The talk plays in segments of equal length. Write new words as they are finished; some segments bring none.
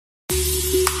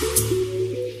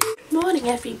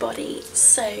morning everybody.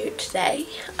 So today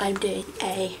I'm doing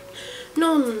a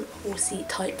non-horsey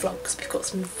type vlog because we've got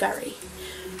some very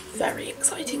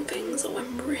exciting things. Oh,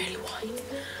 I'm really white.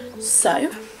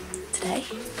 So today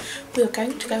we're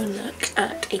going to go and look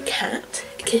at a cat,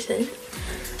 a kitten,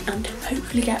 and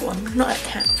hopefully get one. I've not had a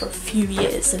cat for a few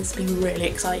years, so it's been really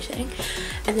exciting.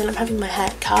 And then I'm having my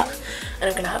hair cut and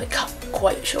I'm going to have it cut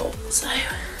quite short, so.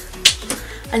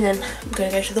 And then I'm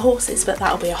going to go to the horses, but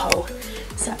that'll be a whole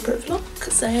separate vlog.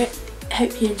 So I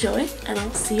hope you enjoy and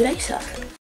I'll see you later.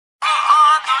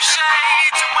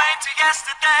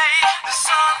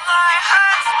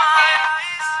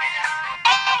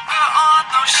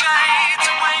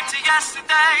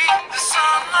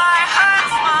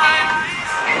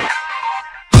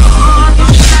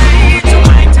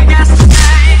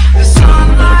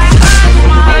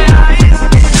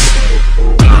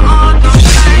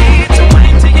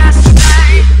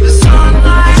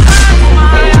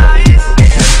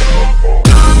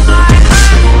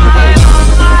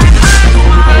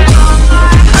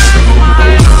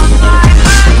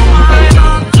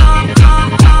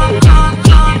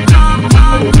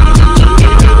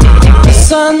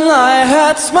 Sunlight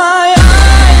hurts my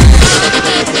eyes.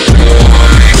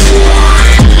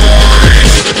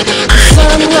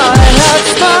 Sunlight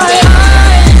hurts my eyes.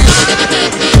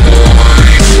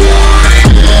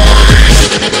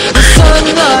 Sunlight hurts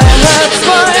my eyes. Sunlight hurts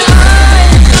my eyes.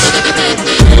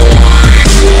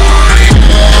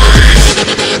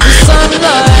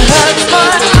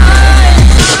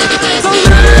 So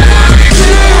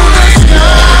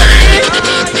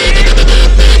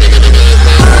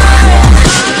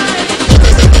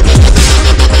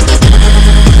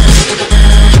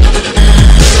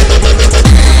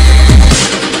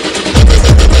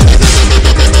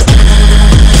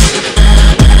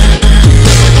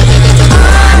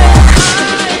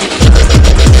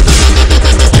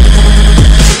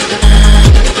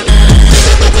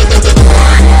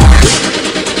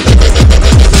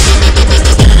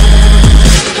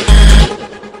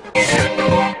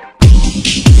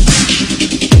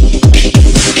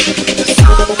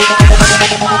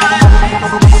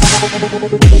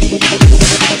look to the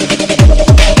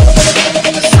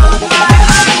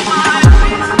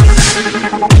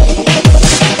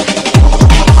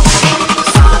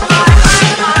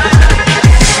sky.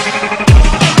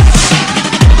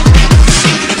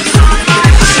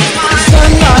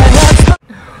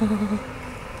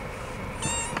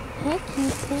 Hey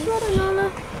Kitten. What a Nahla.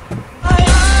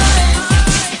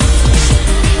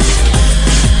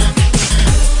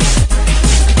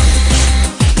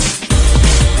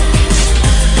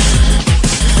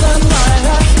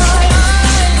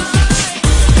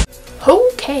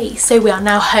 Okay, so we are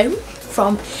now home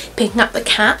from picking up the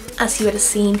cat, as you would have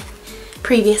seen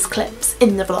previous clips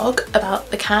in the vlog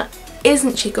about the cat.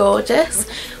 Isn't she gorgeous?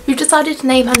 We've decided to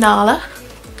name her Nahla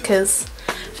because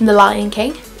from The Lion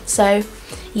King. So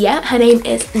yeah, her name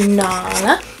is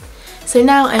Nahla. So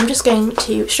now I'm just going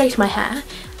to straighten my hair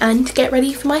and get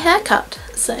ready for my haircut.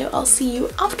 So I'll see you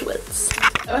afterwards.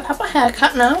 So I've had my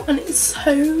haircut now and it's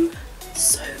so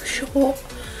short.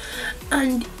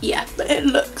 And yeah, it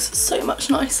looks so much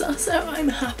nicer, so I'm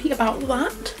happy about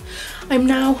that. I'm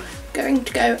now going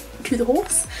to go to the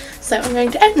horse, so I'm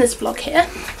going to end this vlog here.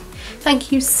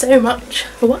 Thank you so much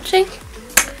for watching,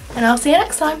 and I'll see you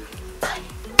next time. Bye.